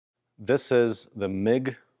This is the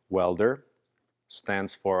MIG welder,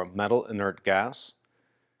 stands for metal inert gas.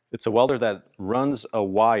 It's a welder that runs a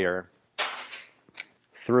wire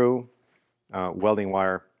through welding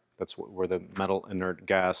wire. That's where the metal inert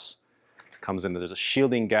gas comes in. There's a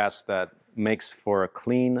shielding gas that makes for a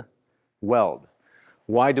clean weld.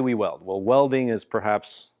 Why do we weld? Well, welding is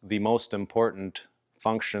perhaps the most important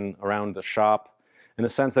function around the shop in the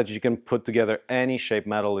sense that you can put together any shaped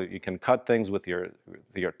metal. You can cut things with your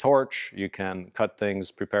torch. You can cut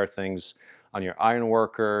things, prepare things on your iron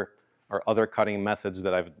worker or other cutting methods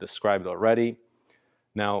that I've described already.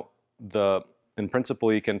 Now, in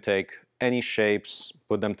principle, you can take any shapes,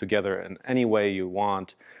 put them together in any way you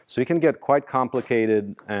want. So you can get quite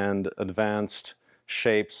complicated and advanced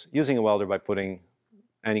shapes using a welder by putting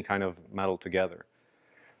any kind of metal together.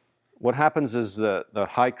 What happens is the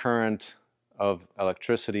high current of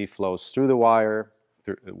electricity flows through the wire.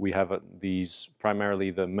 We have these,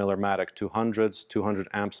 primarily the Miller-Matic 200s, 200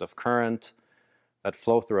 amps of current that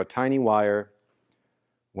flow through a tiny wire.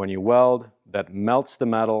 When you weld, that melts the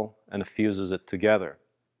metal and fuses it together.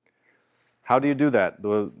 How do you do that?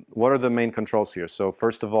 What are the main controls here? So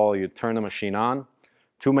first of all, you turn the machine on.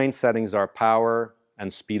 Two main settings are power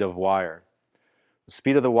and speed of wire. The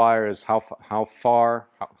speed of the wire is how fast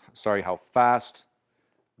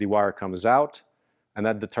the wire comes out, and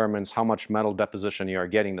that determines how much metal deposition you are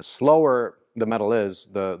getting. The slower the metal is,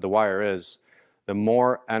 the wire is, the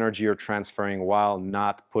more energy you're transferring while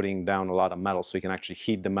not putting down a lot of metal, so you can actually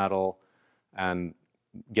heat the metal and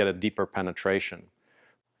get a deeper penetration.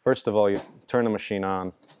 First of all, you turn the machine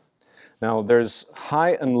on. Now there's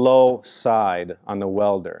high and low side on the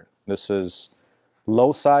welder. This is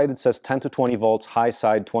low side, it says 10 to 20 volts, high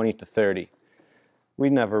side 20 to 30. We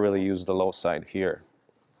never really use the low side here.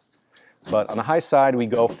 But on the high side, we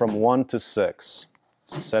go from 1 to 6.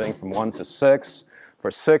 Setting from 1 to 6.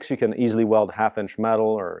 For 6, you can easily weld half-inch metal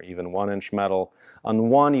or even 1-inch metal. On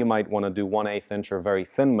 1, you might want to do 1/8 inch or very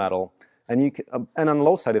thin metal. And on the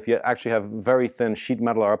low side, if you actually have very thin sheet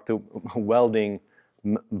metal or up to welding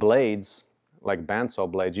blades, like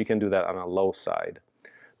bandsaw blades, you can do that on a low side.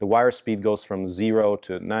 The wire speed goes from 0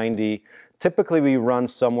 to 90. Typically, we run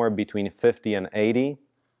somewhere between 50 and 80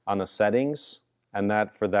 on the settings, and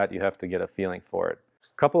for that, you have to get a feeling for it.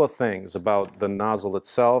 A couple of things about the nozzle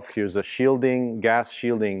itself. Here's a gas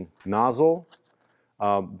shielding nozzle.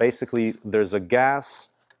 Basically, there's a gas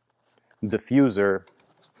diffuser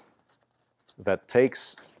that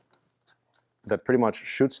pretty much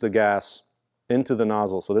shoots the gas into the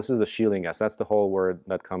nozzle. So this is the shielding gas. That's the whole word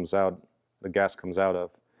that comes out, the gas comes out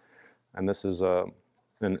of. And this is an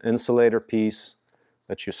insulator piece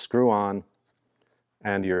that you screw on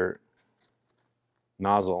and your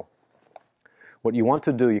nozzle. What you want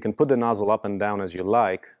to do, you can put the nozzle up and down as you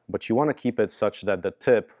like, but you want to keep it such that the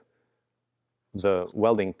tip, the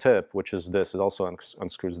welding tip, which is this, it also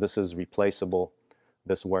unscrews. This is replaceable.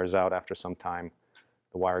 This wears out after some time.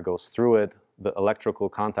 The wire goes through it. The electrical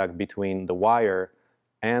contact between the wire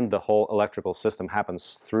and the whole electrical system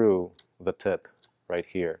happens through the tip right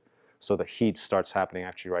here. So the heat starts happening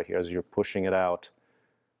actually right here. As you're pushing it out,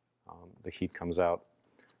 the heat comes out.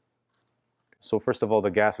 So first of all,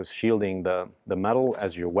 the gas is shielding the metal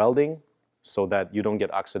as you're welding so that you don't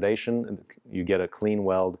get oxidation and you get a clean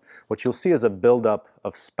weld. What you'll see is a buildup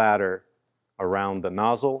of spatter around the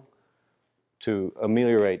nozzle. To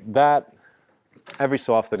ameliorate that, every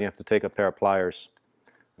so often you have to take a pair of pliers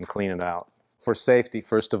and clean it out. For safety,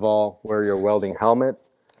 first of all, wear your welding helmet.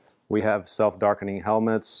 We have self-darkening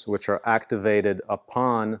helmets which are activated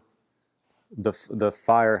upon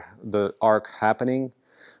the arc happening.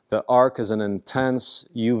 The arc is an intense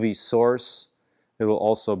UV source. It will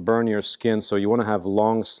also burn your skin, so you want to have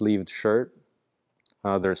long-sleeved shirt.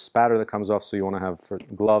 There's spatter that comes off, so you want to have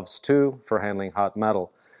gloves too for handling hot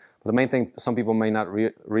metal. But the main thing some people may not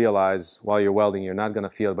realize while you're welding, you're not going to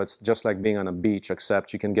feel it, but it's just like being on a beach,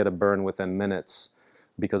 except you can get a burn within minutes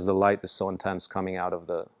because the light is so intense coming out of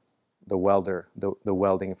the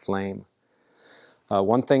welding flame.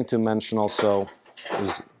 One thing to mention also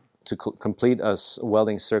is to complete a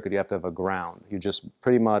welding circuit, you have to have a ground. You just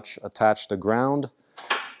pretty much attach the ground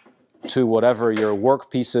to whatever your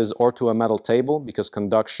workpiece is or to a metal table, because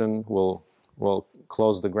conduction will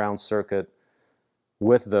close the ground circuit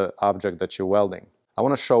with the object that you're welding. I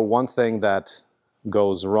want to show one thing that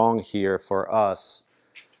goes wrong here for us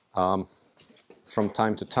from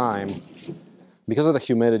time to time. Because of the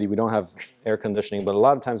humidity, we don't have air conditioning, but a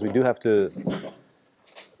lot of times we do have to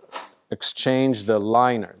exchange the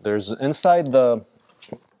liner. There's inside the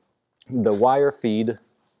wire feed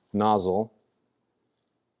nozzle.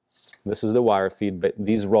 This is the wire feed, but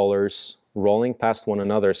these rollers rolling past one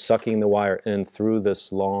another, sucking the wire in through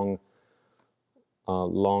this long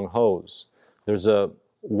hose. There's a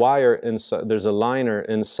wire inside, there's a liner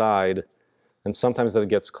inside, and sometimes that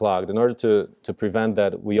gets clogged. In order to prevent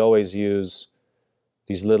that, we always use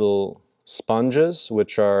these little sponges,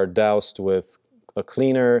 which are doused with a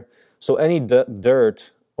cleaner. So any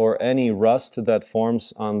dirt or any rust that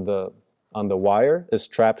forms on the wire is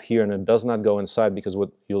trapped here, and it does not go inside, because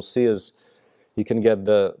what you'll see is you can get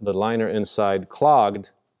the liner inside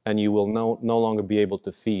clogged, and you will no longer be able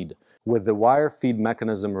to feed. With the wire feed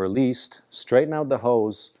mechanism released, straighten out the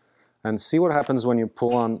hose and see what happens when you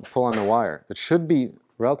pull on the wire. It should be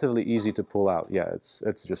relatively easy to pull out. Yeah, it's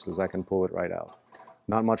just as I can pull it right out.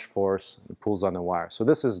 Not much force, it pulls on the wire. So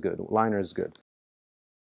this is good, liner is good.